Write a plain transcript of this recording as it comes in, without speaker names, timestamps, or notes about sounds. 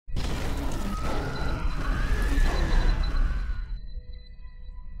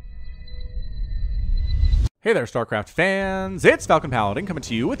Hey there, StarCraft fans! It's Falcon Paladin coming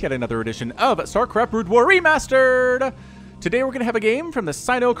to you with yet another edition of StarCraft Brood War Remastered! Today we're going to have a game from the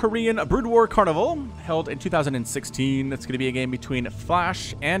Sino-Korean Brood War Carnival, held in 2016. It's going to be a game between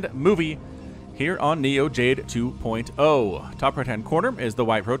Flash and Movie here on Neo Jade 2.0. Top right-hand corner is the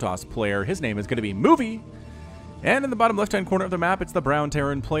white Protoss player. His name is going to be Movie. And in the bottom left-hand corner of the map, it's the brown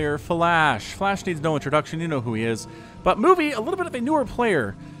Terran player, Flash. Flash needs no introduction, you know who he is. But Movie, a little bit of a newer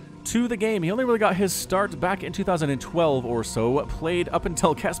player to the game. He only really got his start back in 2012 or so, played up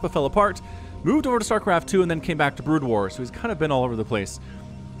until Caspa fell apart, moved over to StarCraft 2, and then came back to Brood War, so he's kind of been all over the place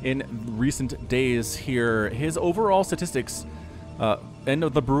in recent days here. His overall statistics, end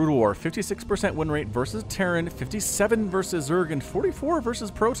of the Brood War, 56% win rate versus Terran, 57 versus Zerg, and 44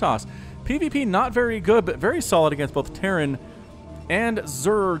 versus Protoss. PvP not very good, but very solid against both Terran and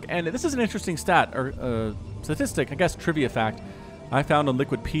Zerg, and this is an interesting stat, or statistic, I guess trivia fact, I found on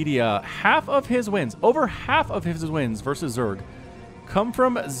Liquipedia. Half of his wins, over half of his wins versus Zerg, come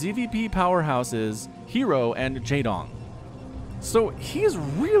from ZVP powerhouses, Hero and Jade. So he's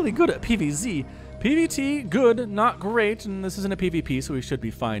really good at PvZ. PvT, good, not great, and this isn't a PvP, so he should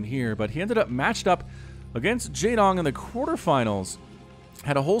be fine here, but he ended up matched up against Jade in the quarterfinals.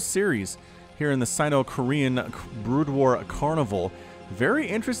 Had a whole series here in the Sino-Korean Brood War Carnival. Very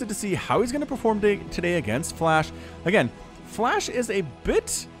interested to see how he's going to perform today against Flash. Again, Flash is a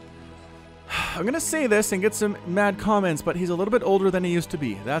bit, I'm going to say this and get some mad comments, but he's a little bit older than he used to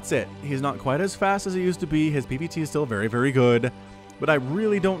be. That's it. He's not quite as fast as he used to be. His PvT is still very, very good, but I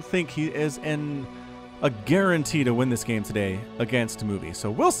really don't think he is a guarantee to win this game today against Movie. So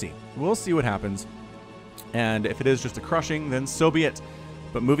we'll see. We'll see what happens. And if it is just a crushing, then so be it.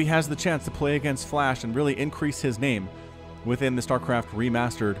 But Movie has the chance to play against Flash and really increase his name within the StarCraft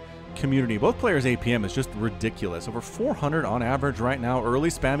Remastered community. Both players' APM is just ridiculous. Over 400 on average right now, early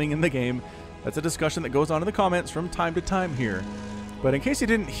spamming in the game. That's a discussion that goes on in the comments from time to time here. But in case you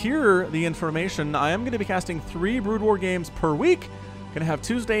didn't hear the information, I am going to be casting 3 Brood War games per week. Going to have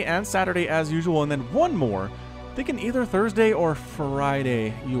Tuesday and Saturday as usual, and then one more, thinking either Thursday or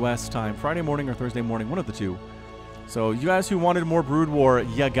Friday US time. Friday morning or Thursday morning, one of the two. So you guys who wanted more Brood War,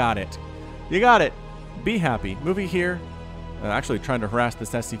 you got it. You got it. Be happy. Movie here. Actually trying to harass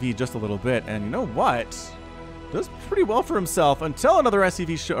this SCV just a little bit, and you know what? Does pretty well for himself until another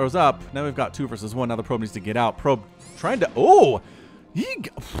SCV shows up. Now we've got 2 versus 1. Now the probe needs to get out. Probe trying to... Oh!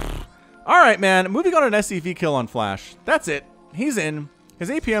 Alright, man. Movie got an SCV kill on Flash. That's it. He's in. His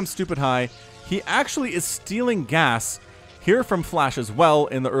APM's stupid high. He actually is stealing gas here from Flash as well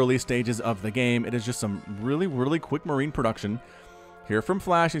in the early stages of the game. It is just some really, really quick Marine production here from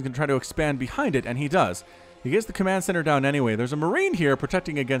Flash. He's going to try to expand behind it, and he does. He gets the command center down anyway. There's a Marine here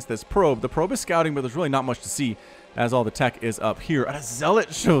protecting against this probe. The probe is scouting, but there's really not much to see as all the tech is up here. And a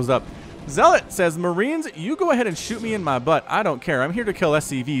Zealot shows up. Zealot says, Marines, you go ahead and shoot me in my butt. I don't care. I'm here to kill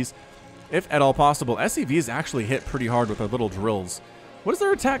SCVs, if at all possible. SCVs actually hit pretty hard with their little drills. What is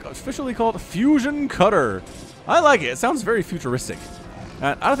their attack officially called? Fusion Cutter. I like it. It sounds very futuristic.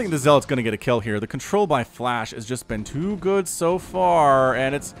 I don't think the Zealot's going to get a kill here. The control by Flash has just been too good so far,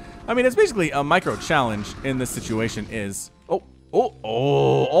 and it's basically a micro challenge in this situation is... Oh,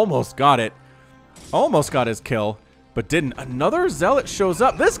 almost got it. Almost got his kill, but didn't. Another Zealot shows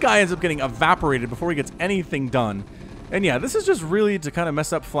up. This guy ends up getting evaporated before he gets anything done. And yeah, this is just really to kind of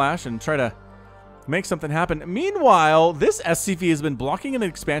mess up Flash and try to make something happen. Meanwhile, this SCV has been blocking an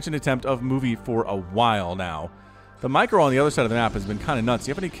expansion attempt of Movie for a while now. The micro on the other side of the map has been kind of nuts. Do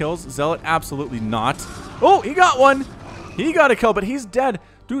you have any kills? Zealot? Absolutely not. Oh, he got one. He got a kill, but he's dead.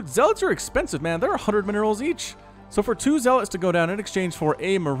 Dude, Zealots are expensive, man. They're 100 minerals each. So for 2 Zealots to go down in exchange for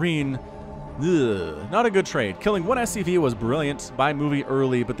a Marine, not a good trade. Killing 1 SCV was brilliant by Movie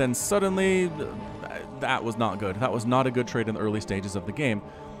early, but then suddenly, that was not good. That was not a good trade in the early stages of the game.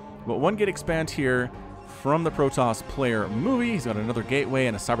 But 1 gate expand here from the Protoss player Movie. He's got another gateway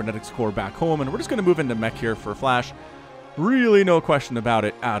and a cybernetics core back home, and we're just going to move into mech here for Flash. Really no question about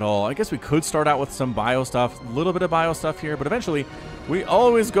it at all. I guess we could start out with some bio stuff, a little bit of bio stuff here, but eventually we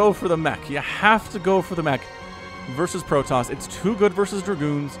always go for the mech. You have to go for the mech versus Protoss. It's too good versus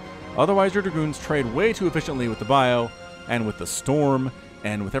Dragoons. Otherwise your Dragoons trade way too efficiently with the bio and with the Storm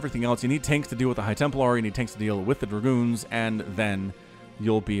and with everything else. You need tanks to deal with the High Templar, you need tanks to deal with the Dragoons, and then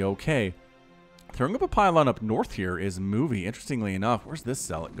you'll be okay. Throwing up a pylon up north here is Movie. Interestingly enough, where's this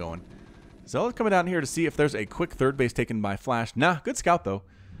Zealot going? Zealot coming down here to see if there's a quick third base taken by Flash. Nah, good scout though.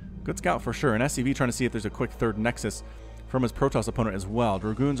 Good scout for sure. And SCV trying to see if there's a quick third nexus from his Protoss opponent as well.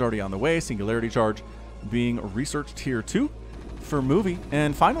 Dragoon's already on the way. Singularity charge being researched here too for Movie.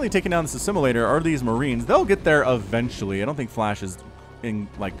 And finally taking down this assimilator are these Marines. They'll get there eventually. I don't think Flash is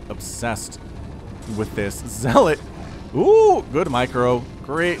like obsessed with this. Zealot. Ooh, good micro.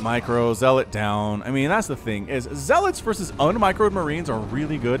 Great micro. Zealot down. I mean, that's the thing, is Zealots versus unmicroed Marines are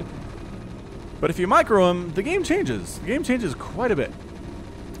really good. But if you micro them, the game changes. The game changes quite a bit.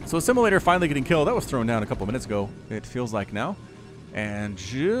 So Assimilator finally getting killed. That was thrown down a couple minutes ago, it feels like now. And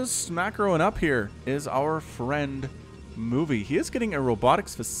just macroing up here is our friend Movie. He is getting a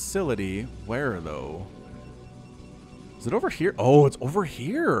robotics facility. Where, though? Is it over here? Oh, it's over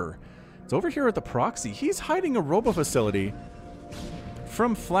here. It's over here at the proxy. He's hiding a robo facility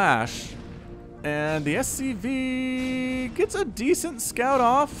from Flash. And the SCV gets a decent scout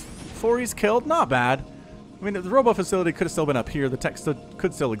off before he's killed. Not bad. I mean, the robo facility could have still been up here. The tech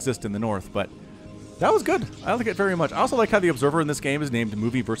could still exist in the north, but that was good. I like it very much. I also like how the observer in this game is named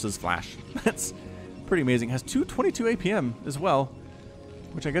Movie versus Flash. That's pretty amazing. It has 222 APM as well,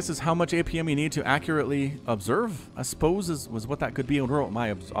 which I guess is how much APM you need to accurately observe, I suppose, was what that could be. I wonder what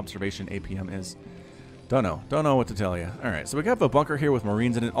my observation APM is. Don't know what to tell you. All right, so we got a bunker here with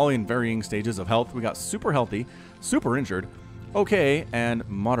Marines in it, all in varying stages of health. We got super healthy, super injured, okay, and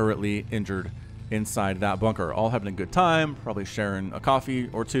moderately injured inside that bunker, all having a good time, probably sharing a coffee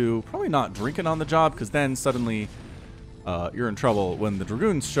or two, probably not drinking on the job, because then suddenly you're in trouble when the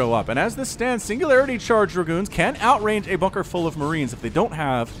Dragoons show up. And as this stands, Singularity Charge Dragoons can outrange a bunker full of Marines if they don't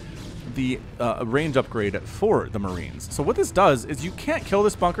have the range upgrade for the Marines. So what this does is you can't kill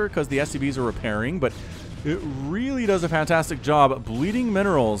this bunker because the SCVs are repairing, but it really does a fantastic job bleeding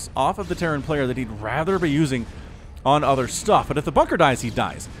minerals off of the Terran player that he'd rather be using on other stuff. But if the bunker dies, he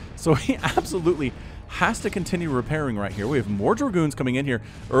dies. So he absolutely has to continue repairing right here. We have more Dragoons coming in here.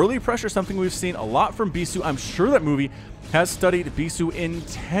 Early pressure, something we've seen a lot from Bisu. I'm sure that Movie has studied Bisu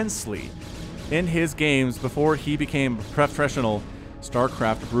intensely in his games before he became a professional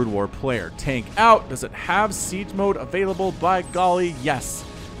StarCraft Brood War player. Tank out. Does it have siege mode available? By golly, yes,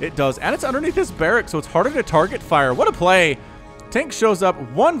 it does. And it's underneath this barrack, so it's harder to target fire. What a play. Tank shows up,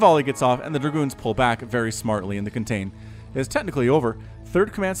 one volley gets off, and the Dragoons pull back very smartly, and the contain is technically over.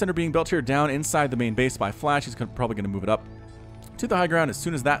 Third command center being built here down inside the main base by Flash. He's probably going to move it up to the high ground as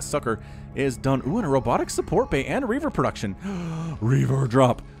soon as that sucker is done. Ooh, and a robotic support bay and a Reaver production. Reaver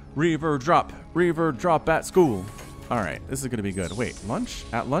drop. Reaver drop. Reaver drop at school. All right, this is going to be good. Wait, lunch?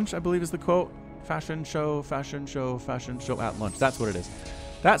 At lunch, I believe is the quote. Fashion show, fashion show, fashion show at lunch. That's what it is.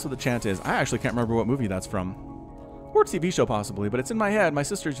 That's what the chant is. I actually can't remember what movie that's from. Or TV show possibly, but it's in my head. My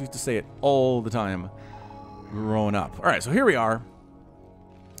sisters used to say it all the time growing up. All right, so here we are.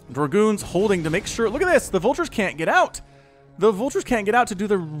 Dragoons holding to make sure. Look at this. The vultures can't get out. The vultures can't get out to do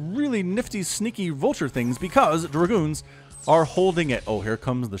the really nifty, sneaky vulture things because Dragoons are holding it. Oh, here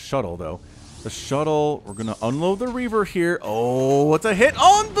comes the shuttle, though. The shuttle. We're going to unload the Reaver here. Oh, it's a hit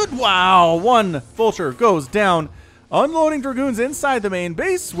on the... Wow. One vulture goes down. Unloading Dragoons inside the main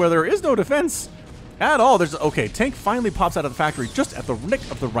base where there is no defense at all. There's... Okay, tank finally pops out of the factory just at the nick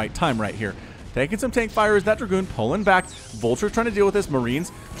of the right time right here. Taking some tank fire is that Dragoon pulling back. Vulture trying to deal with this.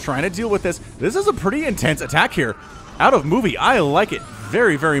 Marines trying to deal with this. This is a pretty intense attack here. Out of Movie. I like it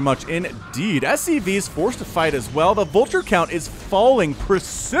very, very much indeed. SCV's forced to fight as well. The Vulture count is falling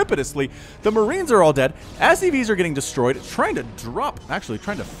precipitously. The Marines are all dead. SCVs are getting destroyed. Trying to drop. Actually,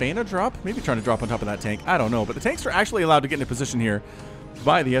 trying to feign a drop. Maybe trying to drop on top of that tank. I don't know. But the tanks are actually allowed to get into position here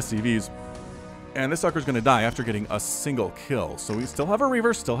by the SCVs. And this sucker's going to die after getting a single kill. So we still have a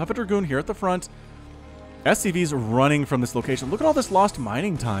Reaver, still have a Dragoon here at the front. SCV's running from this location. Look at all this lost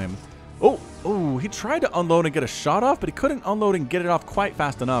mining time. Oh, he tried to unload and get a shot off, but he couldn't unload and get it off quite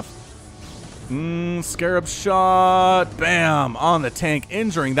fast enough. Scarab shot. Bam! On the tank,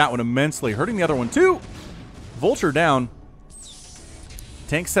 injuring that one immensely. Hurting the other one too. Vulture down.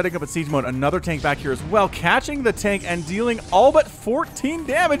 Tank setting up at siege mode. Another tank back here as well. Catching the tank and dealing all but 14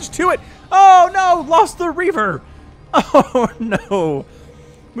 damage to it. Oh no! Lost the Reaver! Oh no!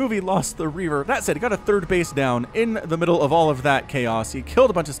 Movie lost the Reaver. That said, he got a third base down in the middle of all of that chaos. He killed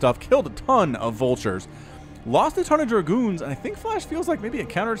a bunch of stuff, killed a ton of vultures, lost a ton of Dragoons, and I think Flash feels like maybe a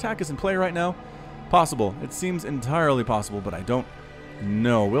counterattack is in play right now. Possible. It seems entirely possible, but I don't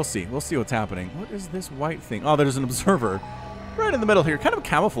know. We'll see. We'll see what's happening. What is this white thing? Oh, there's an observer right in the middle here. Kind of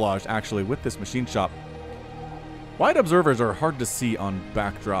camouflaged, actually, with this machine shop. White observers are hard to see on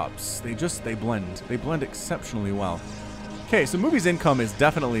backdrops. They blend. They blend exceptionally well. Okay, so Movie's income is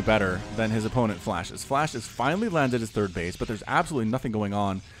definitely better than his opponent Flash's. Flash has finally landed his third base, but there's absolutely nothing going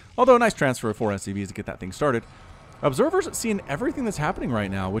on. Although a nice transfer of 4 SCVs to get that thing started. Observers seeing everything that's happening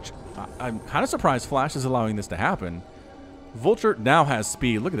right now, which I'm kind of surprised Flash is allowing this to happen. Vulture now has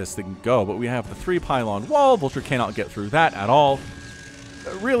speed. Look at this thing go, but we have the 3 pylon wall. Vulture cannot get through that at all.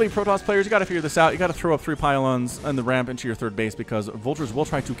 Really, Protoss players, you got to figure this out. You got to throw up 3 pylons and the ramp into your third base because Vultures will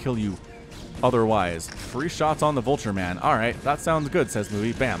try to kill you otherwise. Free shots on the Vulture, man. All right, that sounds good, says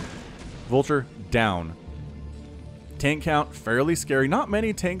Movie. Bam. Vulture down. Tank count, fairly scary. Not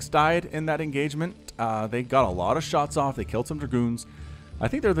many tanks died in that engagement. They got a lot of shots off. They killed some Dragoons. I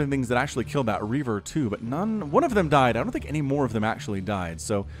think they're the things that actually killed that Reaver too, but one of them died. I don't think any more of them actually died.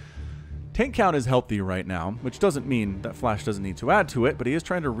 So tank count is healthy right now, which doesn't mean that Flash doesn't need to add to it, but he is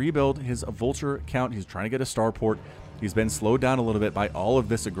trying to rebuild his Vulture count. He's trying to get a starport. He's been slowed down a little bit by all of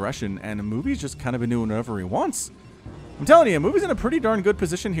this aggression, and Movie's just kind of been doing whatever he wants. I'm telling you, Movie's in a pretty darn good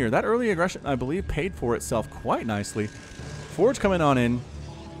position here. That early aggression, I believe, paid for itself quite nicely. Forge coming on in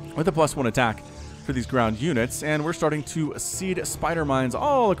with a +1 attack for these ground units, and we're starting to seed spider mines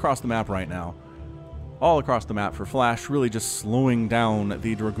all across the map right now. All across the map for Flash, really just slowing down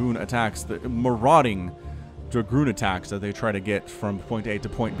the Dragoon attacks, the marauding Dragoon attacks that they try to get from point A to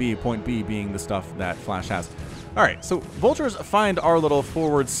point B being the stuff that Flash has. All right, so Vultures find our little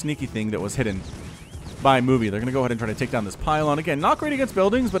forward sneaky thing that was hidden by Movie. They're going to go ahead and try to take down this pylon. Again, not great against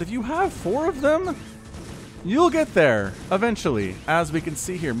buildings, but if you have 4 of them, you'll get there eventually, as we can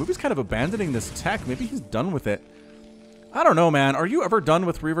see here. Movie's kind of abandoning this tech. Maybe he's done with it. I don't know, man. Are you ever done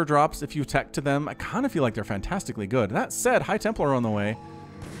with Reaver drops if you tech to them? I kind of feel like they're fantastically good. That said, High Templar on the way.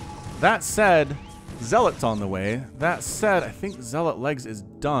 That said, Zealot's on the way. That said, I think Zealot Legs is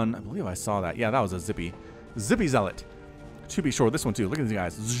done. I believe I saw that. Yeah, that was a Zippy Zealot. To be sure, this one too. Look at these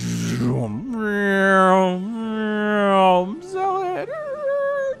guys. Zealot.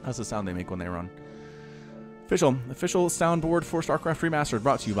 That's the sound they make when they run. Official soundboard for StarCraft Remastered,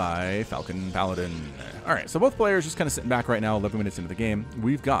 brought to you by Falcon Paladin. All right, so both players just kind of sitting back right now, 11 minutes into the game.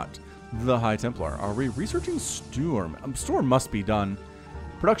 We've got the High Templar. Are we researching Storm? Storm must be done.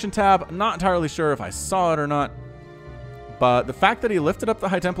 Production tab, not entirely sure if I saw it or not. But the fact that he lifted up the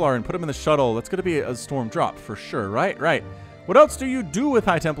High Templar and put him in the shuttle, that's going to be a Storm drop for sure, right? Right. What else do you do with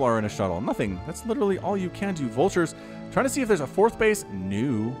High Templar in a shuttle? Nothing. That's literally all you can do. Vultures, trying to see if there's a 4th base.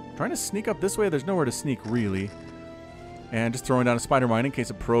 No. Trying to sneak up this way. There's nowhere to sneak, really. And just throwing down a spider mine in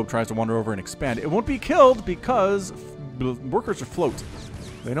case a probe tries to wander over and expand. It won't be killed because workers are float.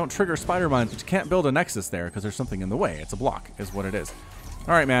 They don't trigger spider mines, but you can't build a nexus there because there's something in the way. It's a block, is what it is.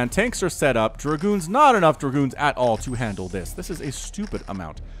 All right, man. Tanks are set up. Dragoons, not enough Dragoons at all to handle this. This is a stupid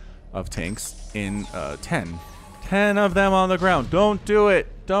amount of tanks in 10. 10 of them on the ground. Don't do it.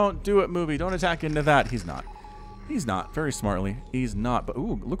 Don't do it, Movie. Don't attack into that. He's not. He's not. Very smartly. He's not. But,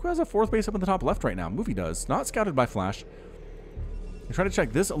 ooh, look who has a 4th base up in the top left right now. Movie does. Not scouted by Flash. I try to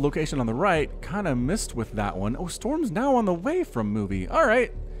check this location on the right. Kind of missed with that one. Oh, Storm's now on the way from Movie. All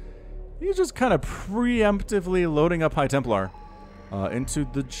right. He's just kind of preemptively loading up High Templar into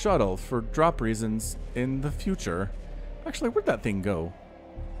the shuttle for drop reasons in the future. Actually, where'd that thing go?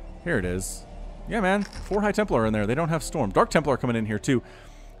 Here it is. Yeah, man. 4 High Templar in there. They don't have Storm. Dark Templar coming in here, too.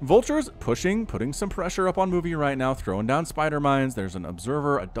 Vultures pushing, putting some pressure up on Movie right now, throwing down spider mines. There's an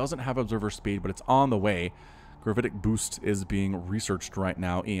observer. It doesn't have observer speed, but it's on the way. Gravitic boost is being researched right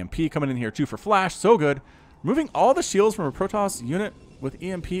now. EMP coming in here, too, for Flash. So good. Removing all the shields from a Protoss unit with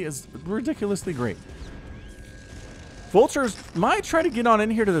EMP is ridiculously great. Vultures might try to get on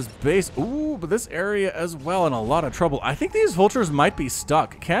in here to this base. Ooh, but this area as well in a lot of trouble. I think these Vultures might be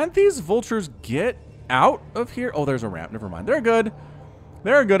stuck. Can these Vultures get out of here? Oh, there's a ramp. Never mind. They're good.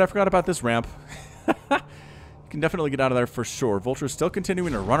 They're good. I forgot about this ramp. You can definitely get out of there for sure. Vultures still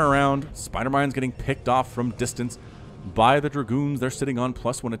continuing to run around. Spider Mine's getting picked off from distance by the Dragoons. They're sitting on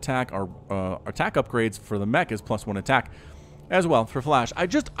 +1 attack. Our attack upgrades for the mech is +1 attack as well for Flash. I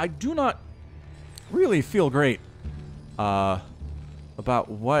do not really feel great about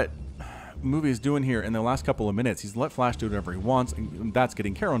what Movie's doing here in the last couple of minutes. He's let Flash do whatever he wants, and that's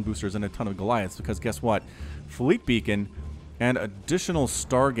getting Charon boosters and a ton of Goliaths, because guess what? Fleet Beacon and additional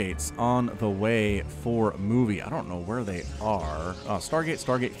Stargates on the way for Movie. I don't know where they are.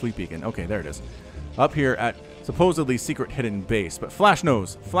 Stargate, Fleet Beacon. Okay, there it is. Up here at supposedly secret hidden base. But Flash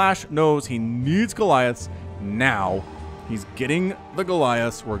knows. Flash knows he needs Goliaths now. He's getting the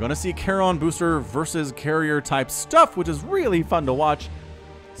Goliaths. We're going to see Charon booster versus carrier type stuff, which is really fun to watch,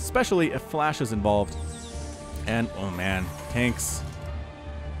 especially if Flash is involved. And, oh man, tanks.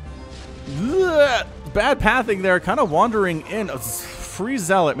 Ugh, bad pathing there, kind of wandering in. Free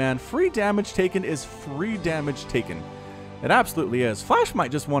Zealot, man. Free damage taken is free damage taken. It absolutely is. Flash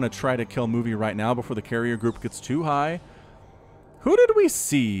might just want to try to kill Movie right now before the carrier group gets too high. Who did we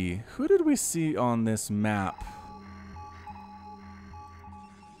see? Who did we see on this map?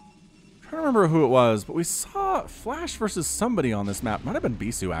 I don't remember who it was, but we saw Flash versus somebody on this map. Might have been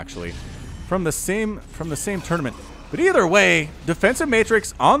Bisu, actually, from the same tournament. But either way, defensive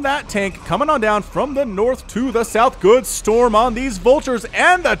matrix on that tank, coming on down from the north to the south. Good storm on these Vultures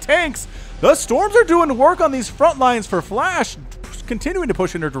and the tanks. The Storms are doing work on these front lines for Flash, continuing to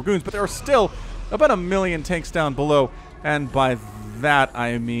push into Dragoons, but there are still about 1 million tanks down below. And by that,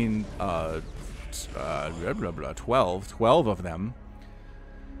 I mean 12 of them.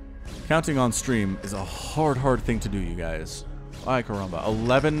 Counting on stream is a hard thing to do, you guys. Ay caramba.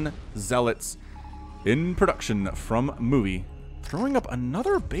 11 Zealots in production from movie. Throwing up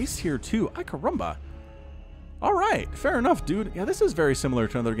another base here, too. Ay caramba. All right, fair enough, dude. Yeah, this is very similar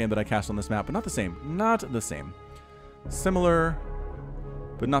to another game that I cast on this map, but not the same. Not the same. Similar,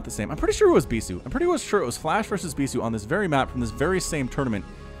 but not the same. I'm pretty sure it was Bisu. I'm pretty sure it was Flash versus Bisu on this very map from this very same tournament,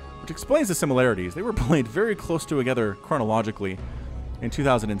 which explains the similarities. They were played very close together chronologically in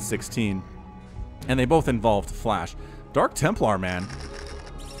 2016, and they both involved Flash. Dark Templar, man.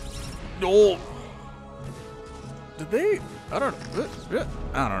 Oh. Did they... I don't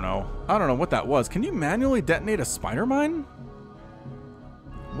know. I don't know what that was. Can you manually detonate a spider mine?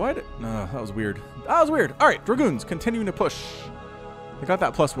 What? No, that was weird. That was weird. All right, Dragoons continuing to push. They got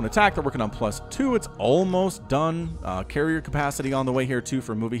that +1 attack. They're working on +2. It's almost done. Carrier capacity on the way here, too,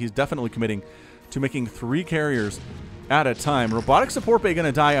 for movie. He's definitely committing to making 3 carriers at a time. Robotic support bay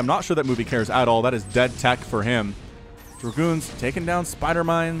gonna die. I'm not sure that movie cares at all. That is dead tech for him. Dragoons taking down spider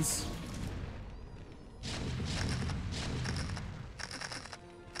mines.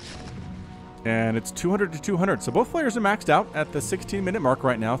 And it's 200 to 200. So both players are maxed out at the 16-minute mark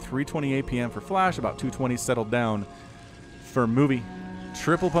right now. 3:28 p.m. for Flash. About 2:20 settled down for movie.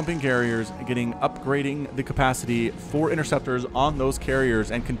 Triple pumping carriers, upgrading the capacity for interceptors on those carriers,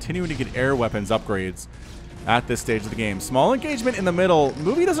 and continuing to get air weapons upgrades at this stage of the game. Small engagement in the middle.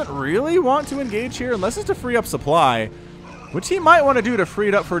 Movie doesn't really want to engage here unless it's to free up supply, which he might want to do to free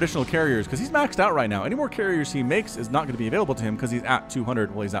it up for additional carriers, because he's maxed out right now. Any more carriers he makes is not going to be available to him because he's at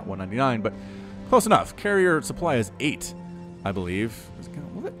 200. Well, he's at 199, but close enough. Carrier supply is 8, I believe.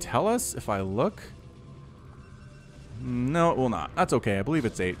 Will it tell us if I look? No, it will not. That's okay. I believe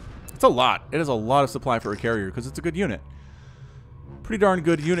it's 8. It's a lot. It is a lot of supply for a carrier because it's a good unit. Pretty darn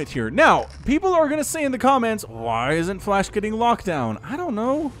good unit here. Now, people are going to say in the comments, why isn't Flash getting locked down? I don't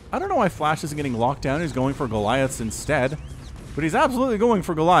know. I don't know why Flash isn't getting locked down. He's going for Goliaths instead. But he's absolutely going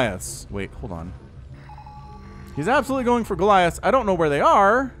for Goliaths. Wait, hold on. He's absolutely going for Goliaths. I don't know where they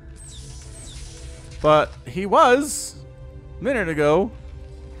are, but he was a minute ago.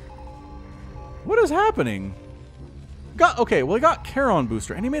 What is happening? Okay, well, he got Charon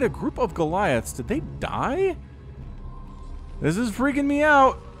booster, and he made a group of Goliaths. Did they die? This is freaking me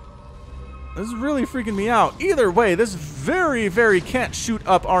out. This is really freaking me out. Either way, this very can't shoot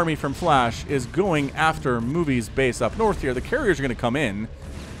up army from Flash is going after Movie's base up north here. The carriers are going to come in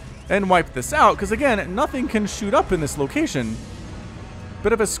and wipe this out because, again, nothing can shoot up in this location.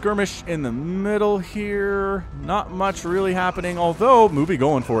 Bit of a skirmish in the middle here. Not much really happening, although Movie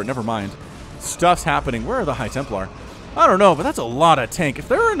going for it. Never mind. Stuff's happening. Where are the High Templar? I don't know, but that's a lot of tank. If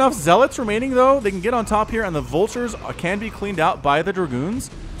there are enough Zealots remaining, though, they can get on top here, and the Vultures can be cleaned out by the Dragoons.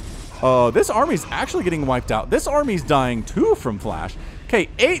 This army's actually getting wiped out. This army's dying too from Flash. Okay,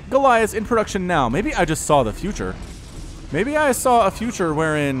 8 Goliaths in production now. Maybe I just saw the future. Maybe I saw a future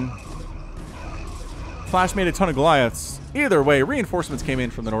wherein Flash made a ton of Goliaths. Either way, reinforcements came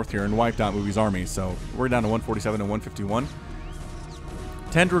in from the north here and wiped out Movie's army. So we're down to 147 and 151.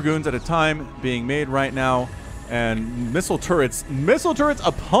 10 Dragoons at a time being made right now. And missile turrets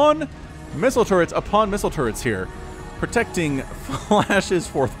upon missile turrets here, protecting Flash's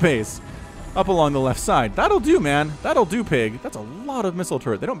 4th base up along the left side. That'll do, man. That'll do, pig. That's a lot of missile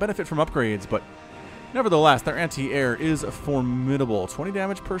turret. They don't benefit from upgrades, but nevertheless, their anti-air is formidable. 20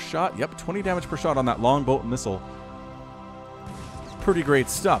 damage per shot. Yep, 20 damage per shot on that longboat missile. Pretty great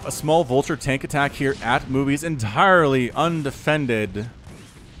stuff. A small Vulture tank attack here at Movie's entirely undefended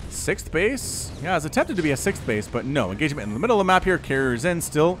 6th base? Yeah, it's attempted to be a 6th base, but no. Engagement in the middle of the map here. Carriers in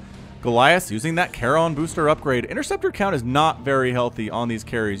still. Goliath using that Charon booster upgrade. Interceptor count is not very healthy on these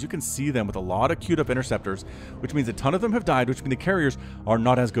carriers. You can see them with a lot of queued up interceptors, which means a ton of them have died, which means the carriers are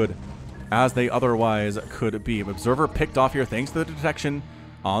not as good as they otherwise could be. Observer picked off here thanks to the detection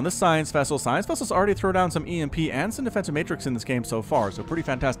on the Science Vessel. Science Vessel's already thrown down some EMP and some defensive matrix in this game so far, so pretty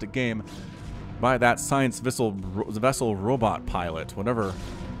fantastic game by that Science Vessel robot pilot.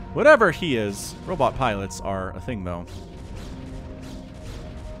 Whatever he is, robot pilots are a thing, though.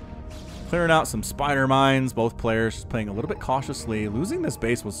 Clearing out some spider mines. Both players playing a little bit cautiously. Losing this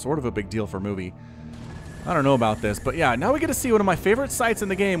base was sort of a big deal for Movie. I don't know about this, but yeah, now we get to see one of my favorite sights in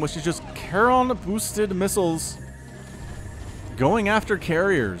the game, which is just Charon-boosted missiles going after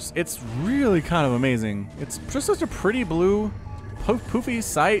carriers. It's really kind of amazing. It's just such a pretty blue, poofy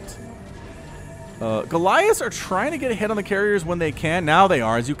sight. Goliaths are trying to get a hit on the carriers when they can. Now they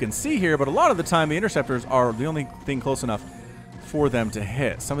are, as you can see here, but a lot of the time the interceptors are the only thing close enough for them to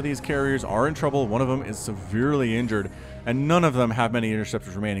hit. Some of these carriers are in trouble. One of them is severely injured, and none of them have many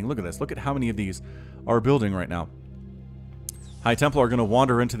interceptors remaining. Look at this. Look at how many of these are building right now. High Templar are going to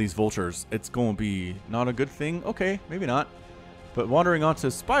wander into these vultures. It's going to be not a good thing. Okay, maybe not. But wandering onto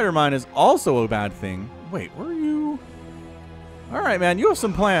Spider Mine is also a bad thing. Wait, where are you? All right, man, you have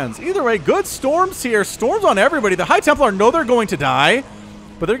some plans. Either way, good storms here. Storms on everybody. The High Templar know they're going to die,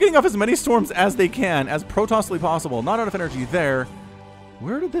 but they're getting off as many storms as they can, as protostally possible. Not enough energy there.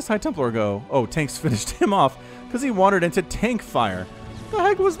 Where did this High Templar go? Oh, tanks finished him off because he wandered into tank fire. The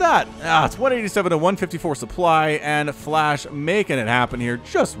heck was that? Ah, it's 187 to 154 supply, and Flash making it happen here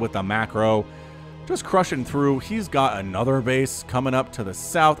just with the macro. Just crushing through. He's got another base coming up to the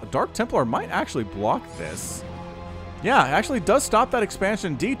south. Dark Templar might actually block this. Yeah, it actually does stop that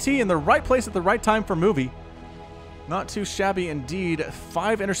expansion. DT in the right place at the right time for movie. Not too shabby indeed.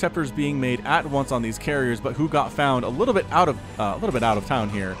 5 interceptors being made at once on these carriers, but who got found a little bit out of town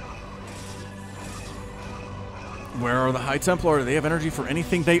here. Where are the High Templar? Do they have energy for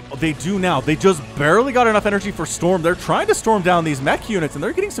anything? They do now. They just barely got enough energy for Storm. They're trying to storm down these mech units, and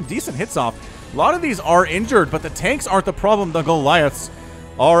they're getting some decent hits off. A lot of these are injured, but the tanks aren't the problem. The Goliaths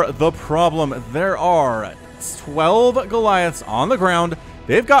are the problem. There are 12 Goliaths on the ground.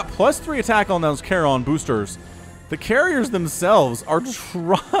 They've got +3 attack on those Charon boosters. The carriers themselves are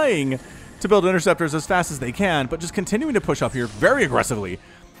trying to build interceptors as fast as they can, but just continuing to push up here very aggressively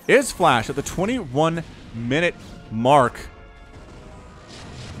is Flash at the 21-minute mark.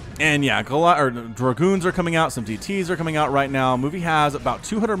 And yeah, Dragoons are coming out, some DTs are coming out right now. Movie has about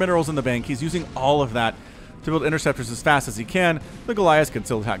 200 minerals in the bank. He's using all of that to build interceptors as fast as he can. The Goliaths can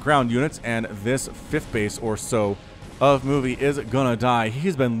still attack ground units, and this 5th base or so of Movie is gonna die.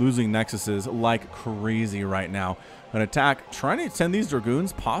 He's been losing nexuses like crazy right now. An attack trying to send these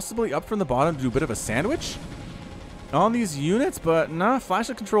Dragoons possibly up from the bottom to do a bit of a sandwich on these units, but nah, Flash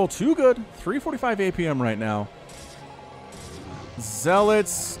of Control too good. 345 APM right now.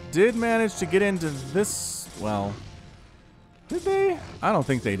 Zealots did manage to get into this, well, did they? I don't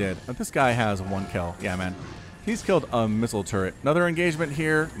think they did. But this guy has 1 kill. Yeah, man. He's killed a missile turret. Another engagement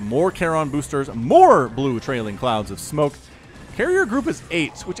here. More Charon boosters. More blue trailing clouds of smoke. Carrier group is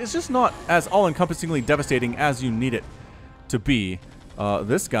 8, which is just not as all-encompassingly devastating as you need it to be.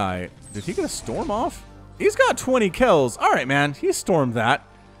 This guy, did he get a storm off? He's got 20 kills. All right, man. He stormed that.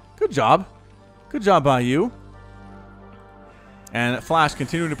 Good job. Good job by you. And Flash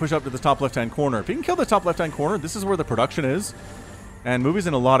continuing to push up to the top left-hand corner. If he can kill the top left-hand corner, this is where the production is. And Movie's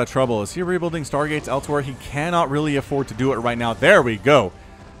in a lot of trouble. Is he rebuilding Stargates elsewhere? He cannot really afford to do it right now. There we go.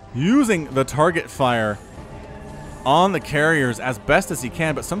 Using the target fire on the carriers as best as he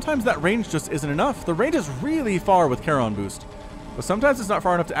can, but sometimes that range just isn't enough. The range is really far with Charon boost, but sometimes it's not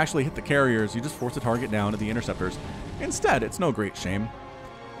far enough to actually hit the carriers. You just force the target down to the interceptors. Instead, it's no great shame.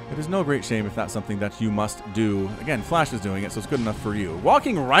 It is no great shame if that's something that you must do. Again, Flash is doing it, so it's good enough for you.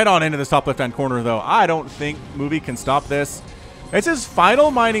 Walking right on into this top left-hand corner, though, I don't think Movie can stop this. It's his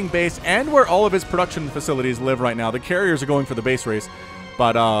final mining base and where all of his production facilities live right now. The carriers are going for the base race,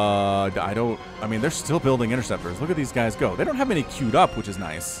 but I mean, they're still building interceptors. Look at these guys go. They don't have any queued up, which is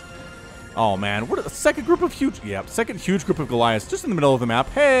nice. Oh, man. What a second group of huge... Yeah, second huge group of Goliaths just in the middle of the map.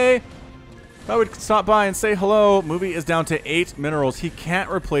 Hey! I would stop by and say hello. Movie is down to 8 minerals. He can't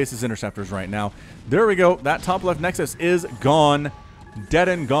replace his interceptors right now. There we go. That top left nexus is gone. Dead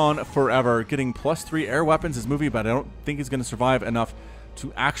and gone forever. Getting +3 air weapons is Movie, but I don't think he's going to survive enough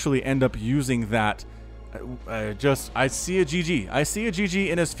to actually end up using that. I see a GG. I see a GG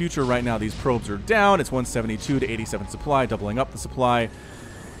in his future right now. These probes are down. It's 172 to 87 supply, doubling up the supply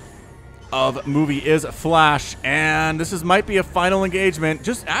of Movie is Flash, and this might be a final engagement.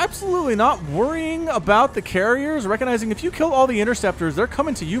 Just absolutely not worrying about the carriers, recognizing if you kill all the interceptors, they're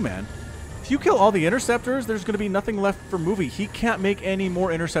coming to you, man. If you kill all the interceptors, there's going to be nothing left for Movie. He can't make any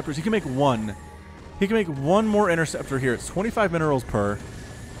more interceptors. He can make 1. He can make 1 more interceptor here. It's 25 minerals per.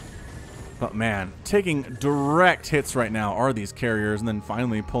 But man, taking direct hits right now are these carriers, and then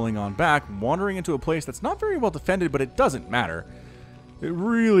finally pulling on back, wandering into a place that's not very well defended, but it doesn't matter. It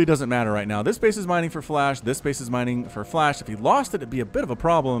really doesn't matter right now. This base is mining for Flash. This base is mining for Flash. If he lost it, it'd be a bit of a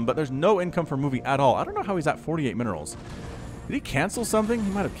problem, but there's no income for Movie at all. I don't know how he's at 48 minerals. Did he cancel something?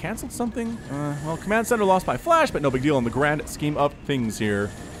 He might have canceled something. Well, Command Center lost by Flash, but no big deal in the grand scheme of things here.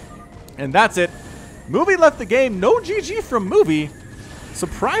 And that's it. Movie left the game. No GG from Movie,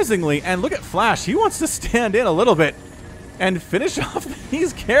 surprisingly. And look at Flash. He wants to stand in a little bit and finish off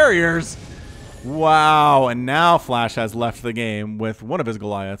these carriers. Wow, and now Flash has left the game with one of his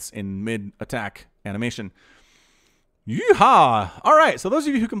Goliaths in mid-attack animation. Yeehaw! All right, so those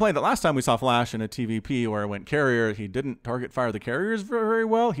of you who complained that last time we saw Flash in a TVP where it went carrier, he didn't target fire the carriers very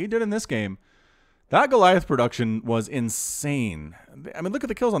well. He did in this game. That Goliath production was insane. I mean, look at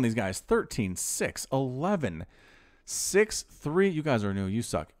the kills on these guys. 13, 6, 11, 6, 3. You guys are new. You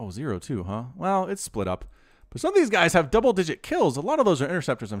suck. Oh, 0, 2, huh? Well, it's split up. But some of these guys have double-digit kills. A lot of those are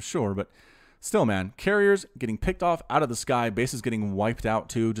interceptors, I'm sure. But still, man, carriers getting picked off out of the sky. Bases getting wiped out,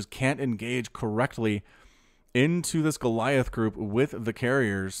 too. Just can't engage correctly into this Goliath group with the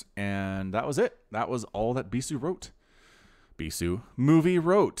carriers. And that was it. That was all that Bisu wrote. Bisu movie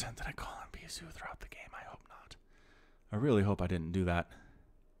wrote. Did I call him Bisu throughout the game? I hope not. I really hope I didn't do that.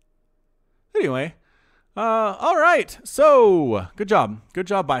 Anyway, all right. So good job. Good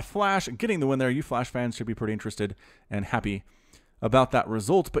job by Flash getting the win there. You Flash fans should be pretty interested and happy about that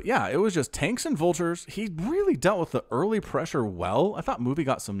result. But yeah, it was just tanks and vultures. He really dealt with the early pressure well. I thought Movie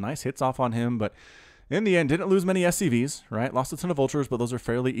got some nice hits off on him, but in the end, didn't lose many SCVs, right? Lost a ton of vultures, but those are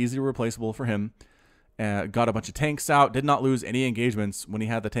fairly easy replaceable for him. Got a bunch of tanks out, did not lose any engagements when he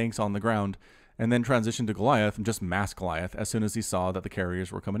had the tanks on the ground, and then transitioned to Goliath and just mass Goliath as soon as he saw that the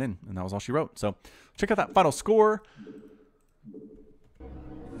carriers were coming in. And that was all she wrote. So check out that final score.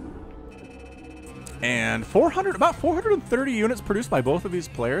 And about 430 units produced by both of these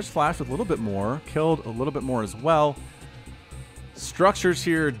players. Flash with a little bit more, killed a little bit more as well. Structures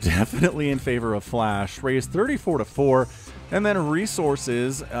here definitely in favor of Flash. Raised 34-4. And then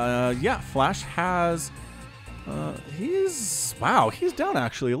resources, yeah, Flash has, he's down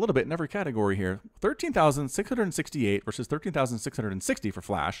actually a little bit in every category here. 13,668 versus 13,660 for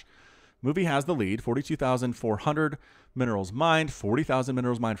Flash. Movie has the lead, 42,400 minerals mined, 40,000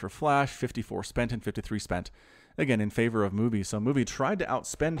 minerals mined for Flash, 54 spent and 53 spent. Again, in favor of Movie. So Movie tried to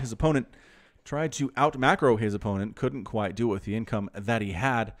outspend his opponent, tried to out-macro his opponent, couldn't quite do it with the income that he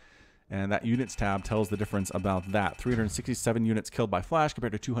had. And that units tab tells the difference about that. 367 units killed by Flash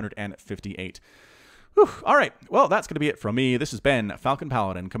compared to 258. Whew. All right, well, that's going to be it from me. This has been Falcon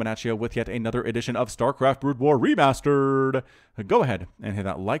Paladin coming at you with yet another edition of StarCraft Brood War Remastered. Go ahead and hit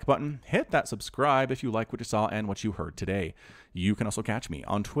that like button. Hit that subscribe if you like what you saw and what you heard today. You can also catch me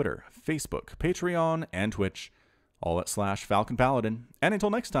on Twitter, Facebook, Patreon, and Twitch, all at /Falcon Paladin. And until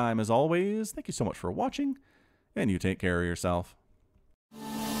next time, as always, thank you so much for watching, and you take care of yourself.